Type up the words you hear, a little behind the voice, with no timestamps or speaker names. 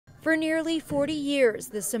For nearly 40 years,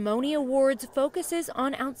 the Simone Awards focuses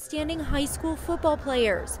on outstanding high school football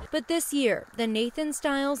players. But this year, the Nathan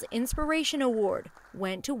Stiles Inspiration Award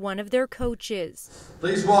went to one of their coaches.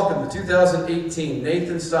 Please welcome the 2018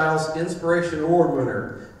 Nathan Stiles Inspiration Award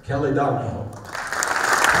winner, Kelly Donahoe.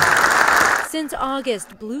 Since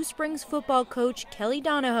August, Blue Springs football coach Kelly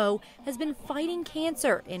Donahoe has been fighting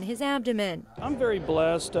cancer in his abdomen. I'm very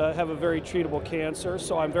blessed to have a very treatable cancer,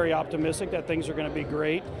 so I'm very optimistic that things are going to be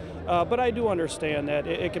great. But I do understand that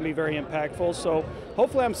it can be very impactful, so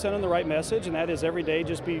hopefully I'm sending the right message, and that is every day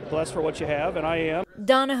just be blessed for what you have, and I am.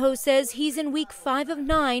 Donahoe says he's in week 5 of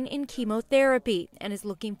 9 in chemotherapy and is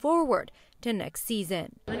looking forward to next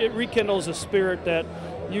season. It rekindles a spirit that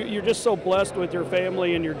you're just so blessed with your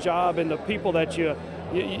family and your job and the people that you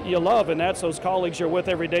love, and that's those colleagues you're with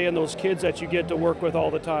every day and those kids that you get to work with all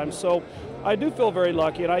the time. So I do feel very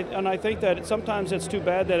lucky, and I think that sometimes it's too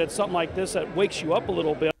bad that it's something like this that wakes you up a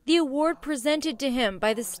little bit. The award presented to him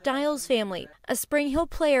by the Stiles family, a Spring Hill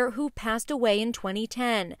player who passed away in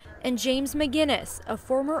 2010, and James McGinnis, a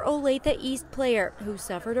former Olathe East player who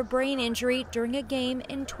suffered a brain injury during a game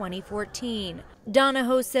in 2014.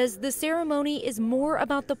 Donahoe says the ceremony is more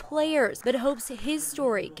about the players, but hopes his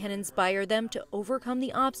story can inspire them to overcome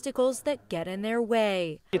the obstacles that get in their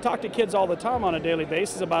way. You talk to kids all the time on a daily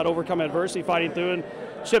basis about overcoming adversity, fighting through, and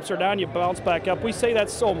chips are down, you bounce back up. We say that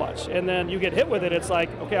so much, and then you get hit with it. It's like,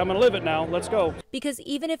 okay, I'm going to live it now. Let's go. Because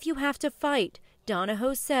even if you have to fight,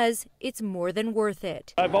 Donahoe says it's more than worth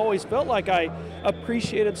it. I've always felt like I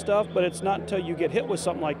appreciated stuff, but it's not until you get hit with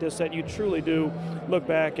something like this that you truly do look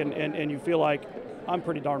back and you feel like I'm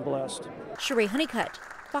pretty darn blessed. Sheree Honeycutt,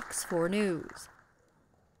 Fox 4 News.